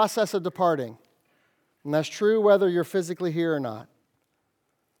in the process of departing. And that's true whether you're physically here or not.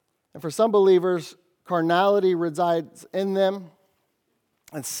 And for some believers, carnality resides in them,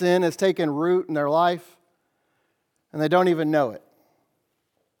 and sin has taken root in their life, and they don't even know it.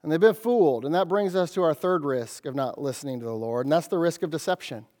 And they've been fooled. And that brings us to our third risk of not listening to the Lord, and that's the risk of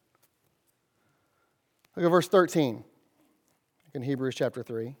deception. Look at verse 13 in Hebrews chapter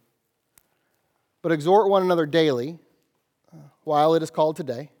 3. But exhort one another daily, while it is called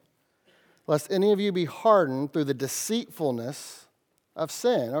today, lest any of you be hardened through the deceitfulness of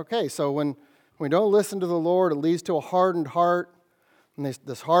sin. Okay, so when we don't listen to the Lord, it leads to a hardened heart. And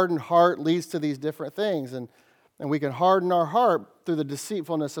this hardened heart leads to these different things. And we can harden our heart through the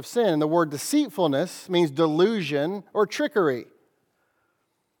deceitfulness of sin. And the word deceitfulness means delusion or trickery.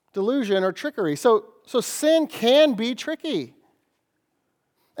 Delusion or trickery. So sin can be tricky.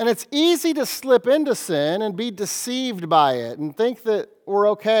 And it's easy to slip into sin and be deceived by it and think that we're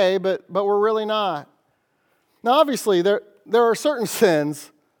okay, but we're really not. Now, obviously, there are certain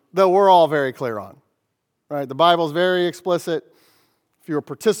sins that we're all very clear on. Right? The Bible's very explicit. If you're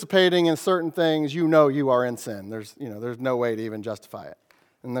participating in certain things, you know you are in sin. There's no way to even justify it.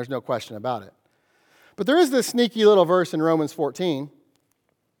 And there's no question about it. But there is this sneaky little verse in Romans 14,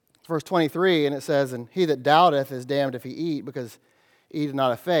 verse 23, and it says, and he that doubteth is damned if he eat, because he eateth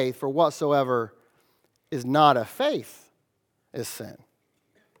not of faith, for whatsoever is not of faith is sin.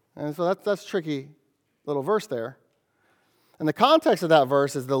 And so that's a tricky little verse there. And the context of that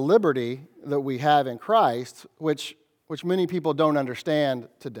verse is the liberty that we have in Christ, which many people don't understand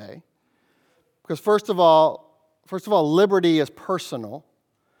today. Because first of all, liberty is personal.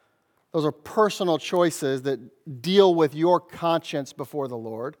 Those are personal choices that deal with your conscience before the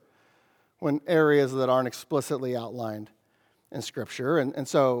Lord when areas that aren't explicitly outlined in Scripture. And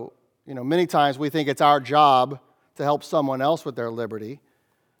so, many times we think it's our job to help someone else with their liberty,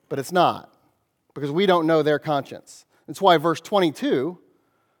 but it's not, because we don't know their conscience. That's why verse 22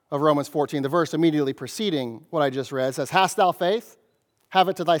 of Romans 14, the verse immediately preceding what I just read, says, hast thou faith? Have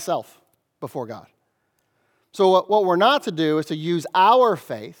it to thyself before God. So what we're not to do is to use our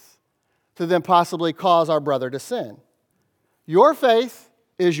faith to then possibly cause our brother to sin. Your faith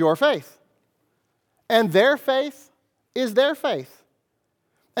is your faith. And their faith is their faith.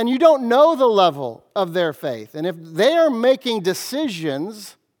 And you don't know the level of their faith. And if they are making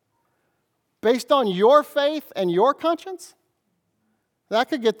decisions based on your faith and your conscience, that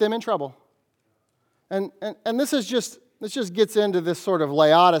could get them in trouble. And this just gets into this sort of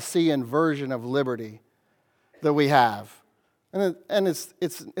Laodicean version of liberty that we have. And it's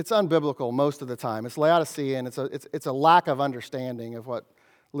unbiblical most of the time. It's Laodicean. It's a lack of understanding of what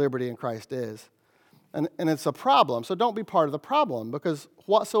liberty in Christ is. And it's a problem. So don't be part of the problem, because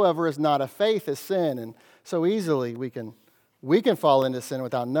whatsoever is not of faith is sin. And so easily we can fall into sin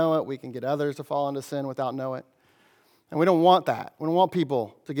without knowing it. We can get others to fall into sin without knowing it. And we don't want that. We don't want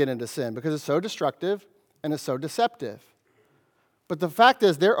people to get into sin because it's so destructive and it's so deceptive. But the fact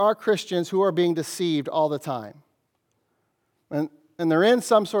is, there are Christians who are being deceived all the time. And they're in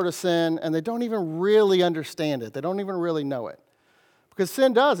some sort of sin, and they don't even really understand it. They don't even really know it. Because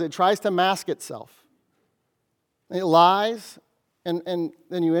sin it tries to mask itself. It lies, and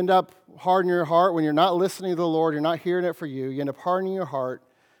then you end up hardening your heart. When you're not listening to the Lord, you're not hearing it for you, you end up hardening your heart,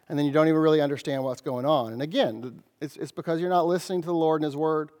 and then you don't even really understand what's going on. And again, it's because you're not listening to the Lord and His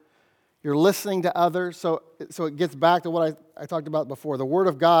Word. You're listening to others. So it gets back to what I talked about before. The Word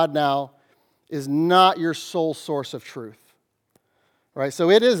of God now is not your sole source of truth. Right? So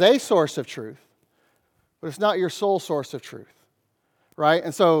it is a source of truth, but it's not your sole source of truth. Right?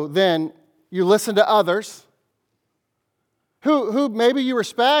 And so then you listen to others who maybe you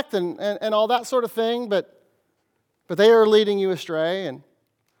respect and all that sort of thing, but they are leading you astray.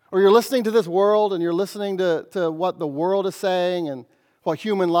 Or you're listening to this world and you're listening to what the world is saying and what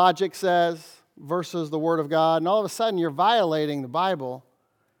human logic says versus the Word of God, and all of a sudden you're violating the Bible.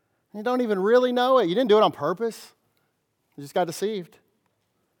 And you don't even really know it. You didn't do it on purpose. You just got deceived.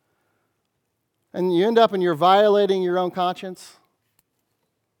 And you end up and you're violating your own conscience.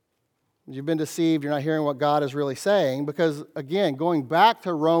 You've been deceived. You're not hearing what God is really saying because, again, going back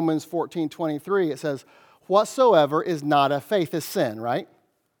to Romans 14:23, it says, whatsoever is not of faith is sin, right?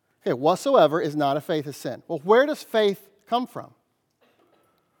 Okay, whatsoever is not of faith is sin. Well, where does faith come from?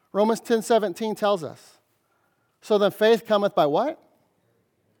 Romans 10:17 tells us. So then faith cometh by what?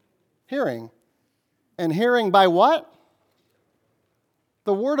 Hearing. And hearing by what?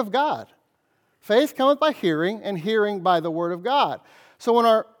 The Word of God. Faith cometh by hearing, and hearing by the Word of God. So when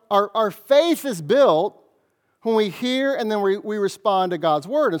our faith is built, when we hear and then we respond to God's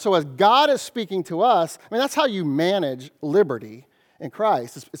Word. And so as God is speaking to us, that's how you manage liberty in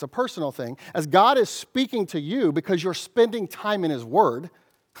Christ. It's a personal thing. As God is speaking to you because you're spending time in His Word,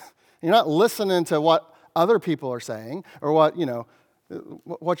 you're not listening to what other people are saying or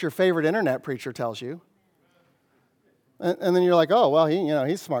what your favorite internet preacher tells you. And then you're like, oh, well,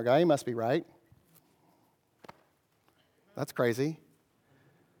 he's a smart guy. He must be right. That's crazy.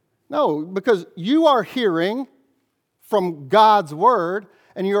 No, because you are hearing from God's Word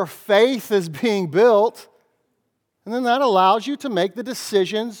and your faith is being built, and then that allows you to make the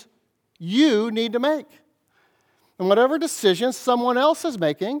decisions you need to make. And whatever decisions someone else is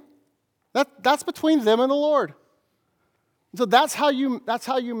making, that's between them and the Lord. So that's how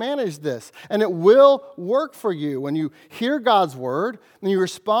you manage this. And it will work for you when you hear God's Word and you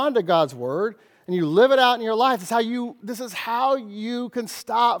respond to God's Word and you live it out in your life. This is how you can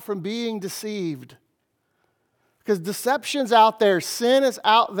stop from being deceived. Because deception's out there. Sin is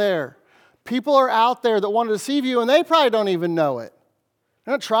out there. People are out there that want to deceive you and they probably don't even know it.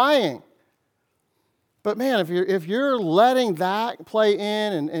 They're not trying. But man, if you're letting that play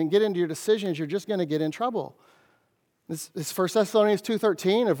in and get into your decisions, you're just going to get in trouble. It's 1 Thessalonians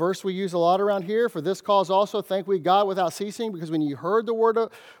 2:13, a verse we use a lot around here. For this cause also thank we God without ceasing, because when you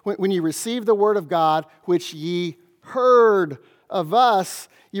received the word of God, which ye heard of us,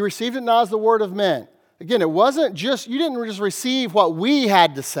 you received it not as the word of men. Again, you didn't just receive what we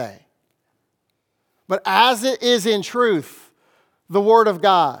had to say, but as it is in truth, the word of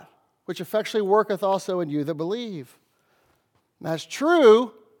God, which effectually worketh also in you that believe. And that's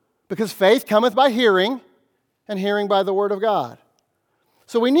true because faith cometh by hearing, and hearing by the word of God.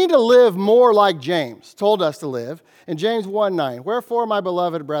 So we need to live more like James told us to live. In James 1:9, wherefore, my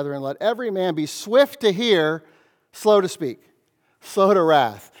beloved brethren, let every man be swift to hear, slow to speak, slow to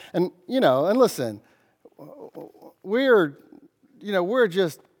wrath. And listen, we're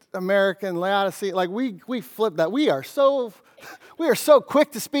just American Laodicea. Like we flip that. We are so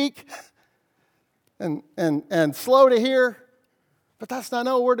quick to speak and slow to hear, but that's not.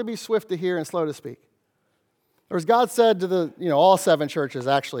 No, we're to be swift to hear and slow to speak. Or as God said to all 7 churches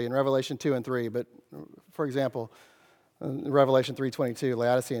actually in Revelation 2 and 3, but for example, in Revelation 3:22,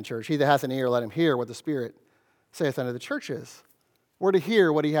 Laodicean church, he that hath an ear, let him hear what the Spirit saith unto the churches. We're to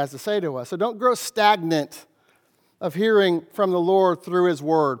hear what he has to say to us. So don't grow stagnant of hearing from the Lord through his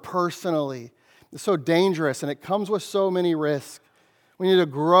word personally. It's so dangerous and it comes with so many risks. We need to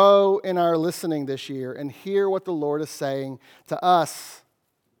grow in our listening this year and hear what the Lord is saying to us.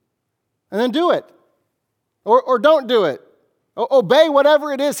 And then do it. Or don't do it. Obey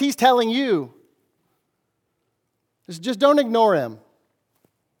whatever it is he's telling you. Just don't ignore him.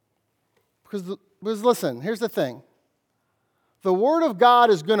 Because listen, here's the thing. The Word of God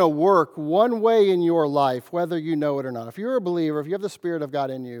is going to work one way in your life, whether you know it or not. If you're a believer, if you have the Spirit of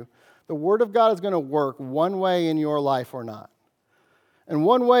God in you, the Word of God is going to work one way in your life or not. And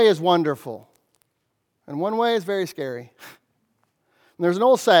one way is wonderful. And one way is very scary. And there's an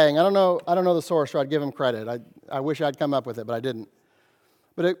old saying, I don't know the source, so I'd give him credit. I wish I'd come up with it, but I didn't.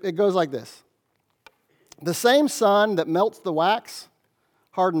 But it goes like this. The same sun that melts the wax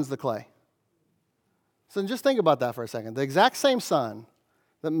hardens the clay. So just think about that for a second. The exact same sun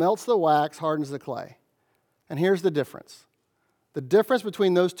that melts the wax hardens the clay. And here's the difference. The difference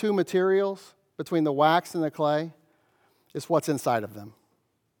between those two materials, between the wax and the clay, is what's inside of them.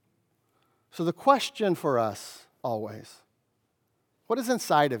 So the question for us always, what is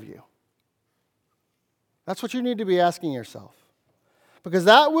inside of you? That's what you need to be asking yourself. Because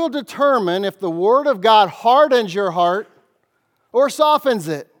that will determine if the Word of God hardens your heart or softens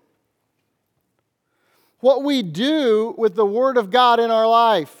it. What we do with the Word of God in our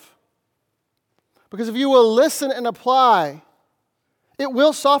life. Because if you will listen and apply, it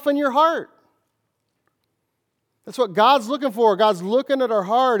will soften your heart. That's what God's looking for. God's looking at our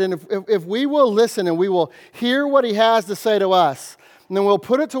heart. And if we will listen and we will hear what He has to say to us, and then we'll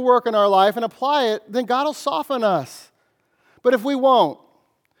put it to work in our life and apply it, then God will soften us. But if we won't,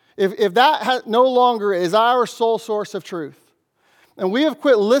 if that no longer is our sole source of truth, and we have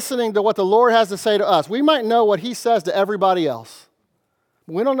quit listening to what the Lord has to say to us, we might know what He says to everybody else,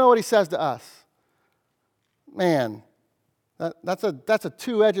 but we don't know what He says to us. Man, that's a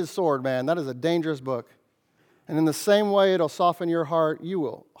two-edged sword, man. That is a dangerous book. And in the same way it'll soften your heart, you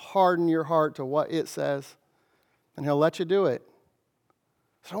will harden your heart to what it says, and He'll let you do it.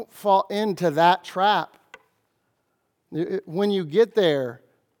 So don't fall into that trap. When you get there,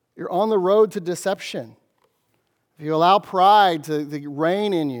 you're on the road to deception. If you allow pride to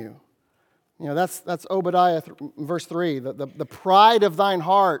reign in you, that's Obadiah verse 3. The pride of thine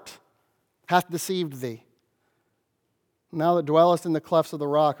heart hath deceived thee. Now that dwellest in the clefts of the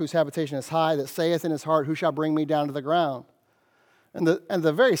rock, whose habitation is high, that saith in his heart, who shall bring me down to the ground? And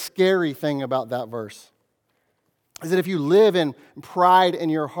the very scary thing about that verse is that if you live in pride in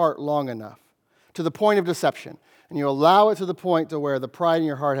your heart long enough, to the point of deception, and you allow it to the point to where the pride in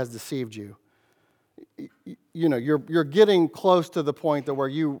your heart has deceived you, you're getting close to the point to where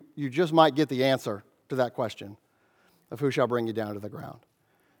you just might get the answer to that question of who shall bring you down to the ground.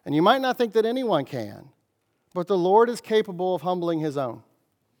 And you might not think that anyone can, but the Lord is capable of humbling His own.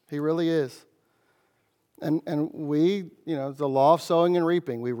 He really is. And we, the law of sowing and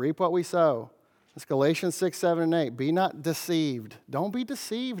reaping, we reap what we sow. It's Galatians 6, 7, and 8. Be not deceived. Don't be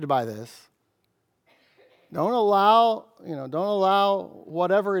deceived by this. Don't allow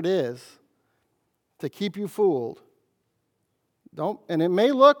whatever it is to keep you fooled. And it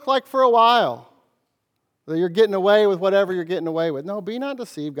may look like for a while that you're getting away with whatever you're getting away with. No, be not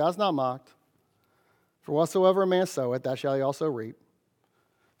deceived. God's not mocked. For whatsoever a man soweth, that shall he also reap.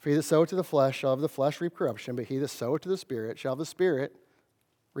 For he that soweth to the flesh shall of the flesh reap corruption, but he that soweth to the Spirit shall of the Spirit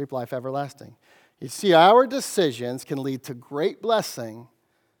reap life everlasting. You see, our decisions can lead to great blessing,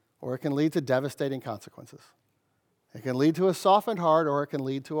 or it can lead to devastating consequences. It can lead to a softened heart, or it can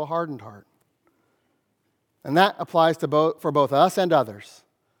lead to a hardened heart. And that applies for both us and others.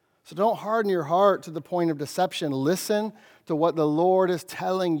 So don't harden your heart to the point of deception. Listen to what the Lord is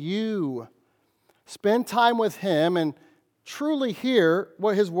telling you. Spend time with Him and truly hear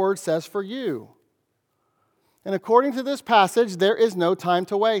what His Word says for you. And according to this passage, there is no time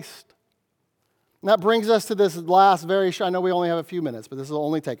to waste. And that brings us to this last I know we only have a few minutes, but this will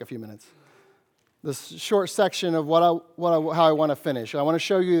only take a few minutes. This short section of how I want to finish. I want to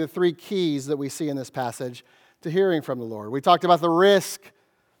show you the three keys that we see in this passage to hearing from the Lord. We talked about the risk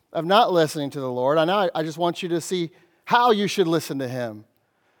of not listening to the Lord. I just want you to see how you should listen to Him.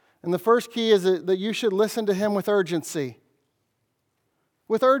 And the first key is that you should listen to Him with urgency.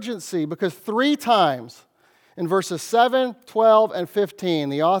 With urgency, because 3 times in verses 7, 12, and 15,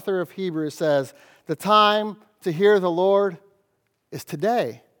 the author of Hebrews says, the time to hear the Lord is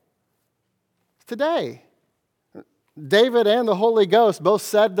today. It's today. David and the Holy Ghost both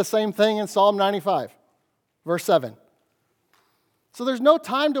said the same thing in Psalm 95, verse 7. So there's no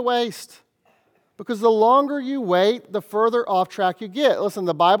time to waste, because the longer you wait, the further off track you get. Listen,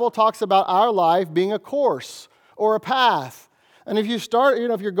 the Bible talks about our life being a course or a path. And if you start,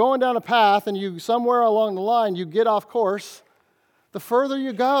 if you're going down a path and you somewhere along the line you get off course, the further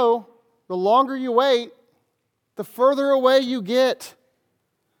you go, the longer you wait, the further away you get.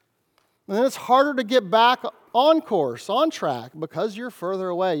 And then it's harder to get back on course, on track, because you're further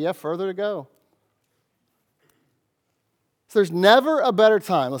away. You have further to go. So there's never a better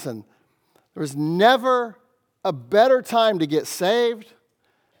time. Listen, there's never a better time to get saved.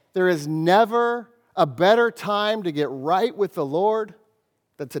 There is never a better time to get right with the Lord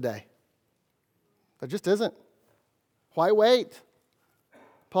than today. There just isn't. Why wait?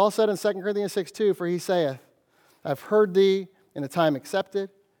 Paul said in 2 Corinthians 6:2, "For he saith, I've heard thee in a time accepted,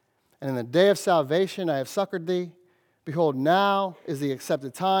 and in the day of salvation I have succored thee. Behold, now is the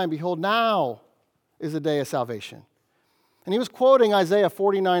accepted time. Behold, now is the day of salvation." And he was quoting Isaiah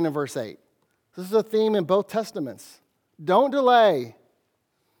 49 and verse 8. This is a theme in both Testaments. Don't delay.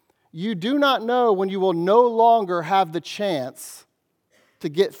 You do not know when you will no longer have the chance to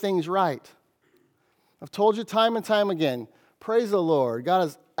get things right. I've told you time and time again, praise the Lord. God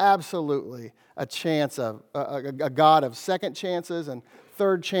is absolutely a God of second chances and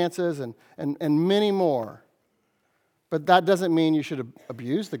third chances and many more. But that doesn't mean you should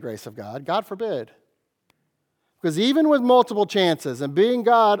abuse the grace of God. God forbid. Because even with multiple chances and being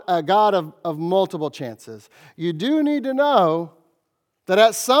a God of multiple chances, you do need to know that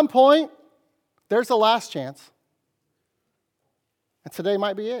at some point, there's a last chance. And today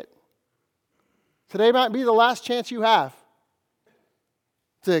might be it. Today might be the last chance you have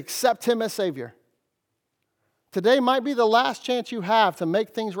to accept Him as Savior. Today might be the last chance you have to make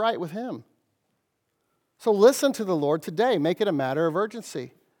things right with Him. So listen to the Lord today. Make it a matter of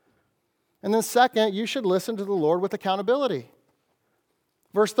urgency. And then second, you should listen to the Lord with accountability.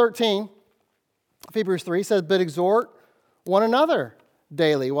 Verse 13 of Hebrews 3 says, "But exhort one another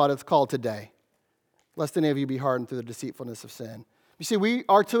daily," what it's called today, "lest any of you be hardened through the deceitfulness of sin." You see, we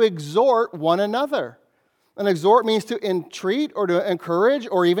are to exhort one another. And exhort means to entreat or to encourage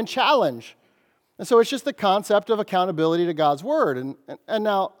or even challenge. And so it's just the concept of accountability to God's word. And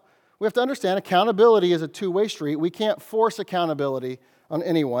now we have to understand accountability is a two-way street. We can't force accountability on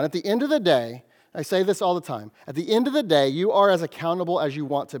anyone. At the end of the day, I say this all the time, at the end of the day, you are as accountable as you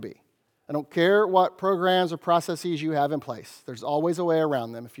want to be. I don't care what programs or processes you have in place. There's always a way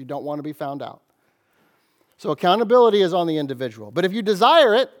around them if you don't want to be found out. So accountability is on the individual. But if you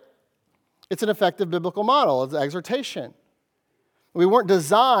desire it, it's an effective biblical model. It's exhortation. We weren't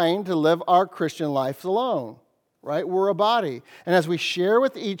designed to live our Christian life alone, right? We're a body. And as we share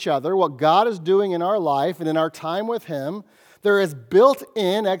with each other what God is doing in our life and in our time with Him, there is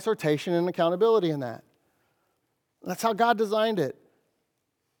built-in exhortation and accountability in that. That's how God designed it.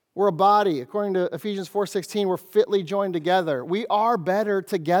 We're a body. According to Ephesians 4:16, we're fitly joined together. We are better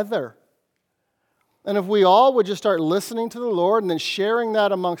together. And if we all would just start listening to the Lord and then sharing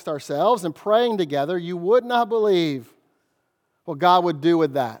that amongst ourselves and praying together, you would not believe what God would do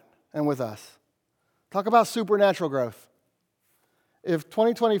with that and with us. Talk about supernatural growth. If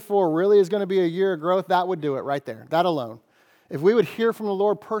 2024 really is going to be a year of growth, that would do it right there, that alone. If we would hear from the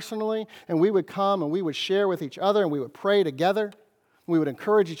Lord personally and we would come and we would share with each other and we would pray together, we would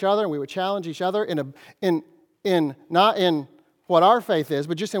encourage each other and we would challenge each other not in what our faith is,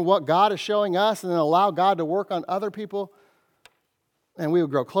 but just in what God is showing us, and then allow God to work on other people, and we would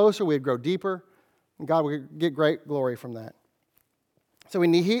grow closer, we would grow deeper, and God would get great glory from that. So we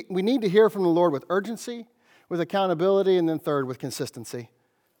need to hear from the Lord with urgency, with accountability, and then third, with consistency.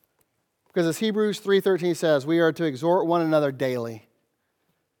 Because as Hebrews 3:13 says, we are to exhort one another daily.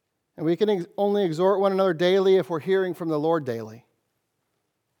 And we can only exhort one another daily if we're hearing from the Lord daily.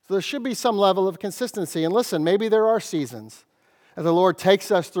 So there should be some level of consistency. And listen, maybe there are seasons that the Lord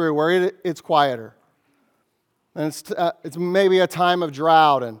takes us through where it's quieter. And it's maybe a time of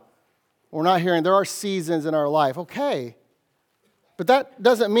drought and we're not hearing. There are seasons in our life. Okay. But that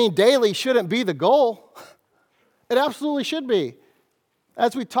doesn't mean daily shouldn't be the goal. It absolutely should be.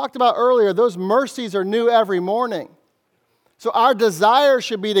 As we talked about earlier, those mercies are new every morning. So our desire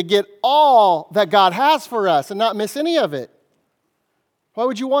should be to get all that God has for us and not miss any of it. Why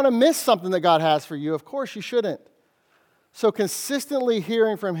would you want to miss something that God has for you? Of course you shouldn't. So consistently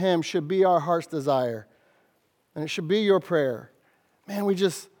hearing from Him should be our heart's desire. And it should be your prayer. Man, we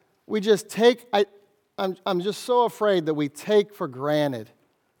just take, I'm just so afraid that we take for granted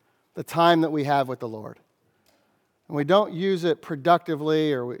the time that we have with the Lord. And we don't use it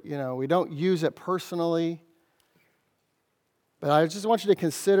productively or we don't use it personally. But I just want you to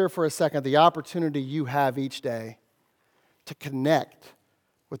consider for a second the opportunity you have each day to connect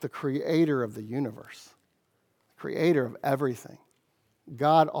with the Creator of the universe. Creator of everything,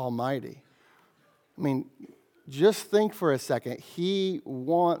 God Almighty. I mean, just think for a second. He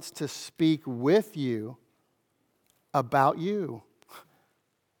wants to speak with you about you.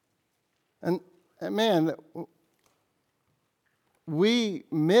 And man, we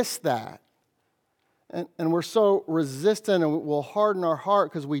miss that. And we're so resistant and we'll harden our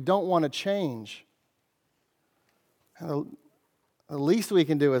heart because we don't want to change. And the least we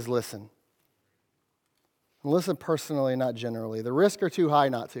can do is listen. And listen personally, not generally. The risks are too high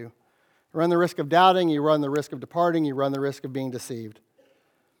not to. You run the risk of doubting, you run the risk of departing, you run the risk of being deceived.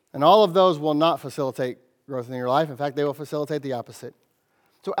 And all of those will not facilitate growth in your life. In fact, they will facilitate the opposite.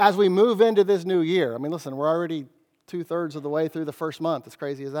 So as we move into this new year, I mean, listen, we're already 2/3 of the way through the first month, as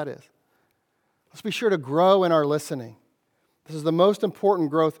crazy as that is. Let's be sure to grow in our listening. This is the most important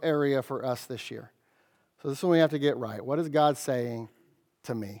growth area for us this year. So this is when we have to get right. What is God saying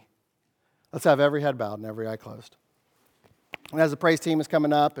to me? Let's have every head bowed and every eye closed. And as the praise team is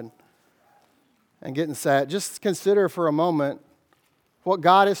coming up and getting set, just consider for a moment what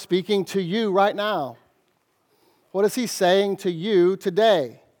God is speaking to you right now. What is He saying to you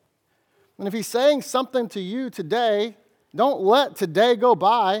today? And if He's saying something to you today, don't let today go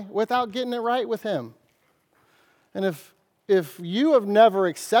by without getting it right with Him. And if you have never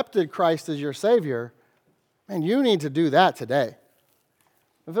accepted Christ as your Savior, man, you need to do that today.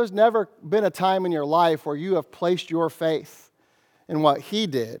 If there's never been a time in your life where you have placed your faith in what He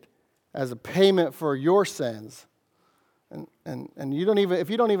did as a payment for your sins, and you don't even, if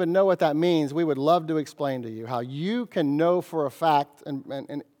you don't even know what that means, we would love to explain to you how you can know for a fact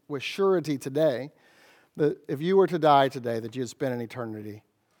and with surety today that if you were to die today, that you'd spend an eternity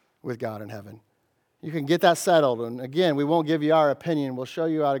with God in heaven. You can get that settled. And again, we won't give you our opinion. We'll show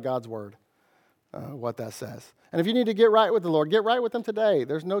you out of God's Word what that says. And if you need to get right with the Lord, get right with Him today.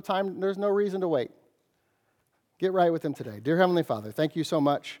 There's no time, there's no reason to wait. Get right with Him today. Dear Heavenly Father, thank you so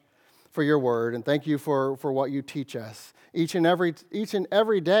much for your word, and thank you for what you teach us. Each and every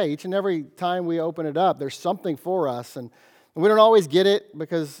day, each and every time we open it up, there's something for us. And we don't always get it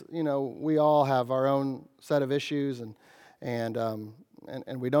because, we all have our own set of issues and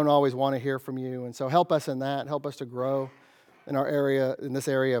we don't always want to hear from you. And so help us in that. Help us to grow in this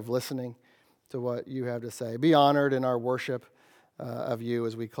area of listening to what you have to say. Be honored in our worship of you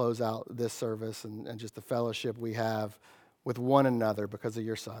as we close out this service and just the fellowship we have with one another because of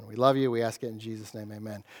your Son. We love you. We ask it in Jesus' name. Amen.